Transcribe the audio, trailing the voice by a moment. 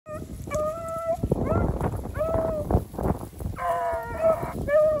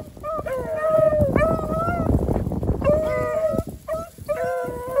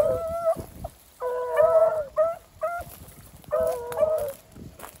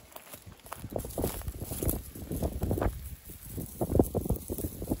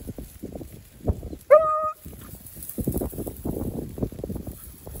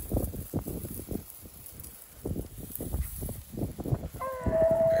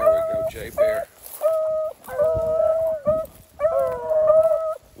Jay Bear.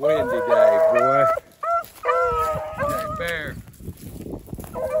 Windy day, boy. Jay Bear.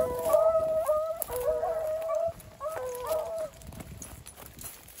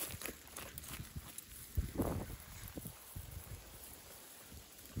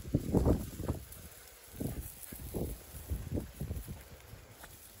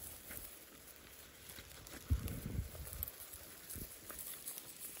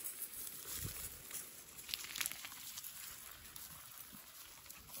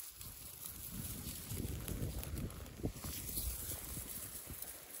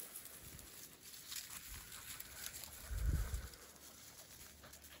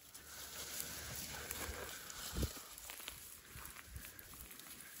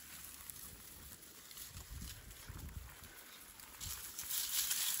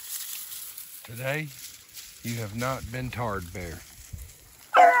 Today, you have not been tarred, Bear.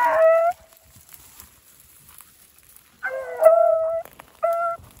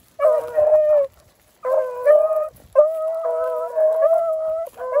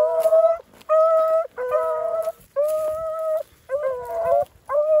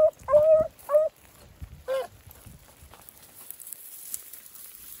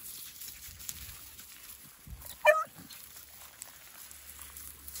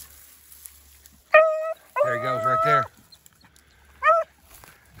 There he goes right there.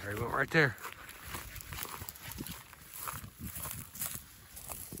 There he went right there.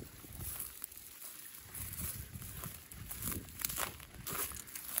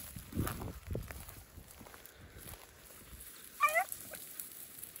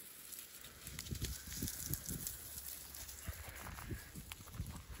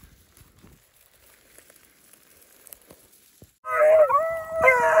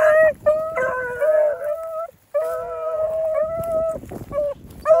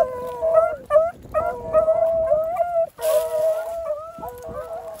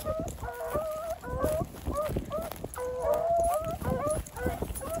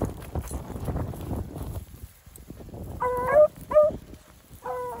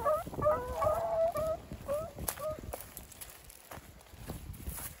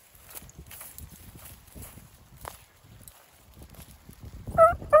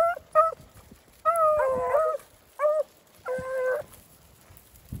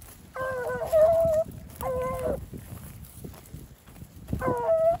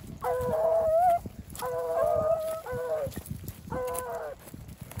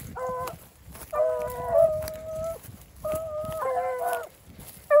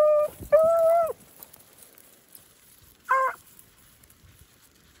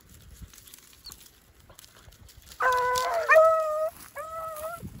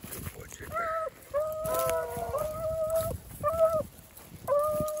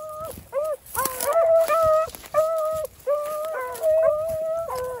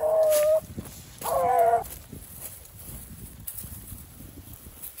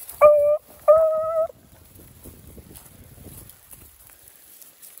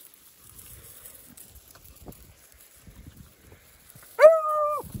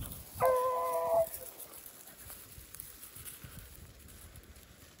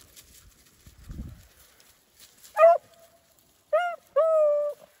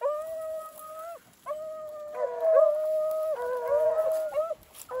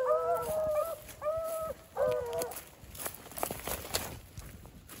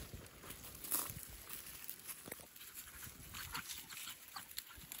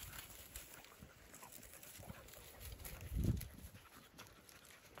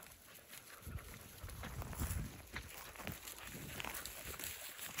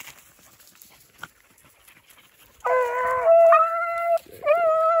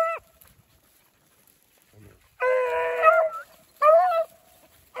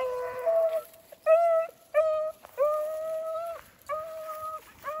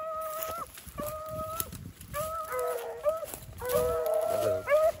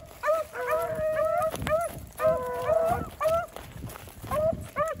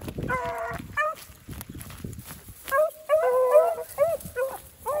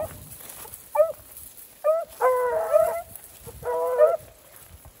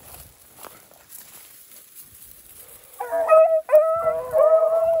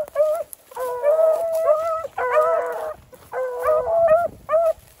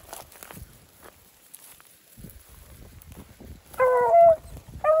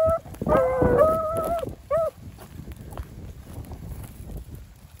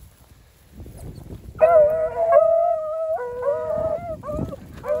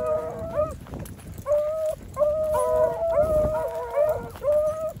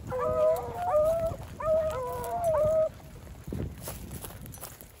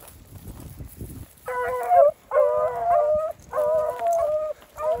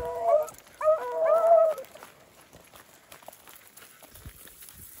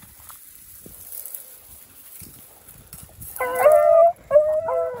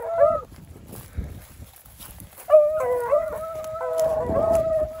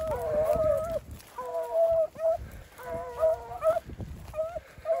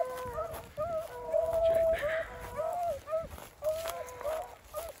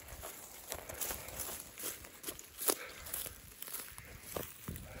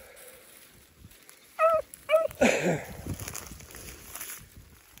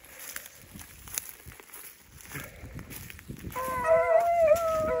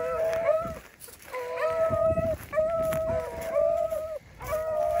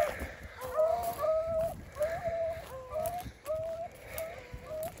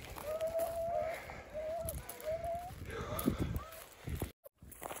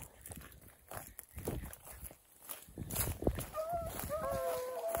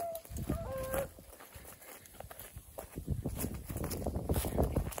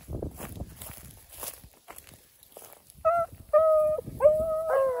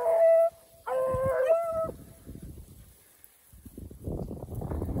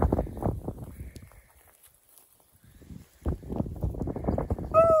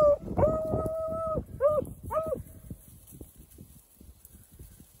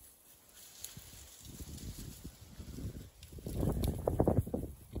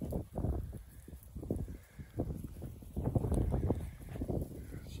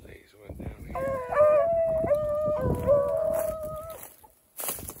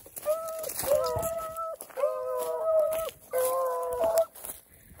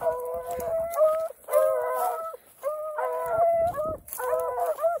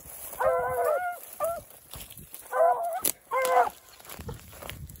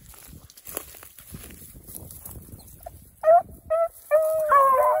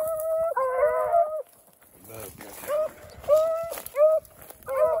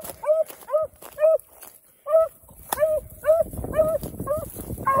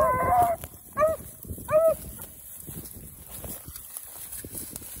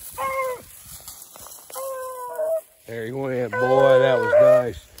 There he went, boy, that was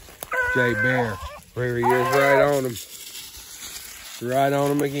nice. Jay Bear, there he is, right on him. Right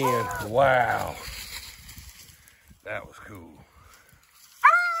on him again. Wow. That was cool.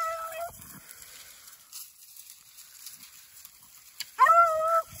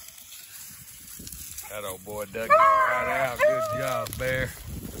 That old boy dug it right out. Good job, Bear.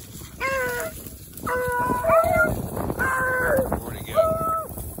 Where'd he go?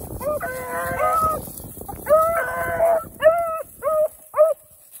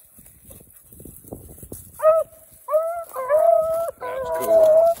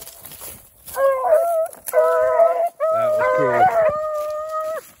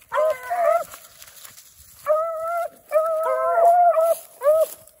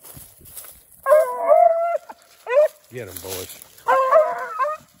 Get him, boys.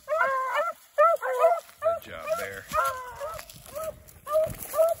 Good job, Bear.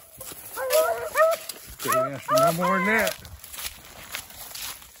 Couldn't ask for no more than that.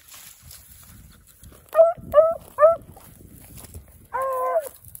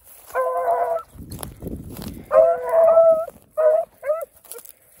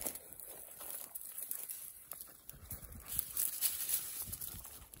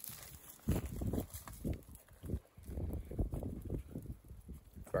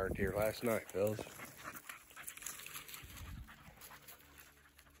 Burned here last night, fellas.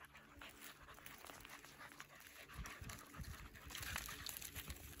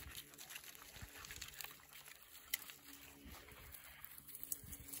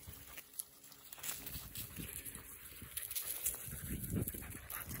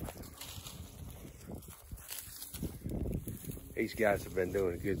 These guys have been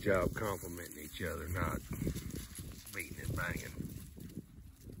doing a good job complimenting each other, not beating and banging.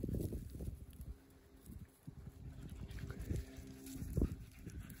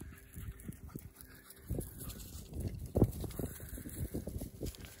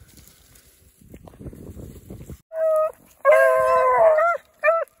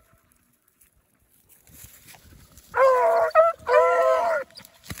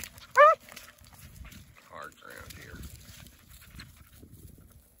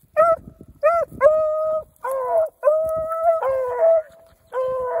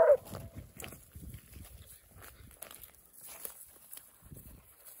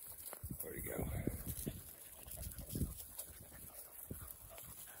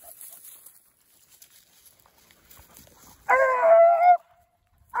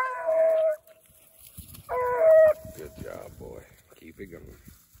 Good job, boy. Keep it going.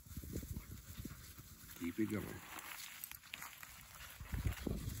 Keep it going.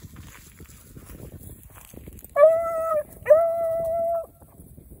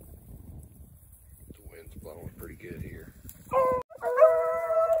 The wind's blowing pretty good here.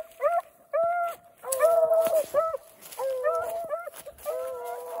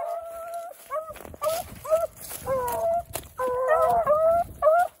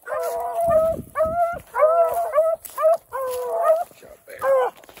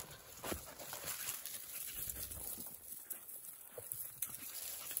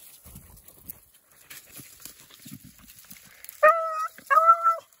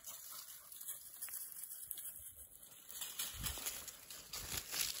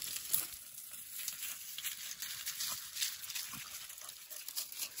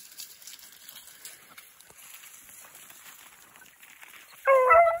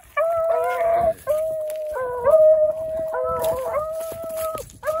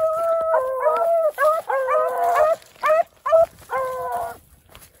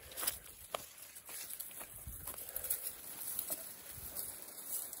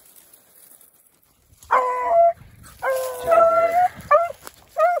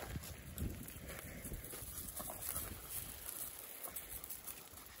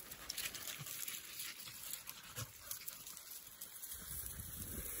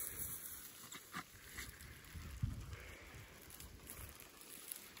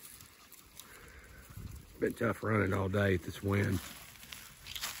 Been tough running all day at this wind.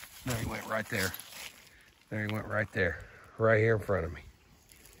 There he went right there. There he went right there. Right here in front of me.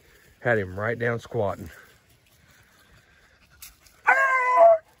 Had him right down squatting.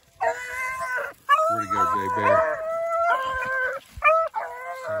 Where'd he go, Jay Bear?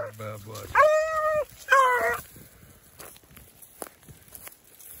 Sorry, Bub was.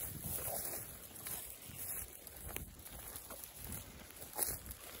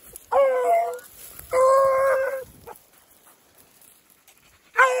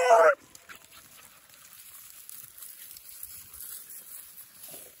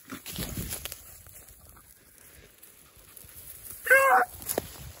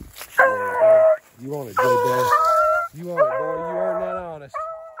 You want it, Jay Bear. You want it, boy. You earned that honest.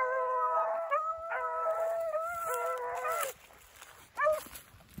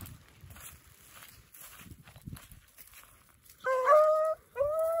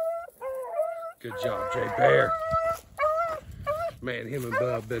 Good job, Jay Bear. Man, him and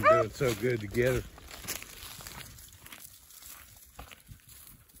Bub been doing so good together.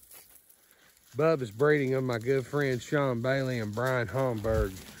 Bub is breeding of my good friends Sean Bailey and Brian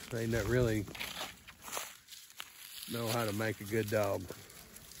Homburg. They not really know how to make a good dog.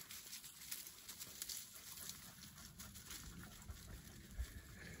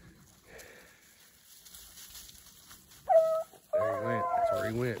 There he went. That's where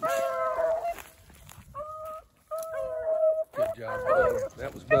he went. Good job, Bub.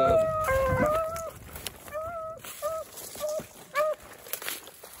 That was Bub.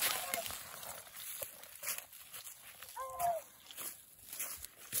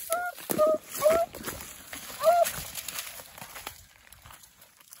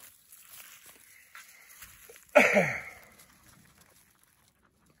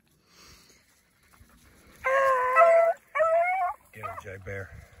 Get him, Jay Bear.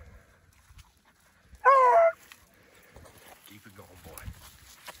 Keep it going, boy.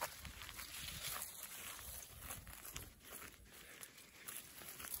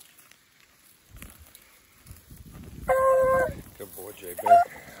 Good boy, Jay Bear.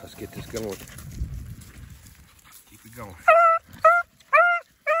 Let's get this going. Keep it going.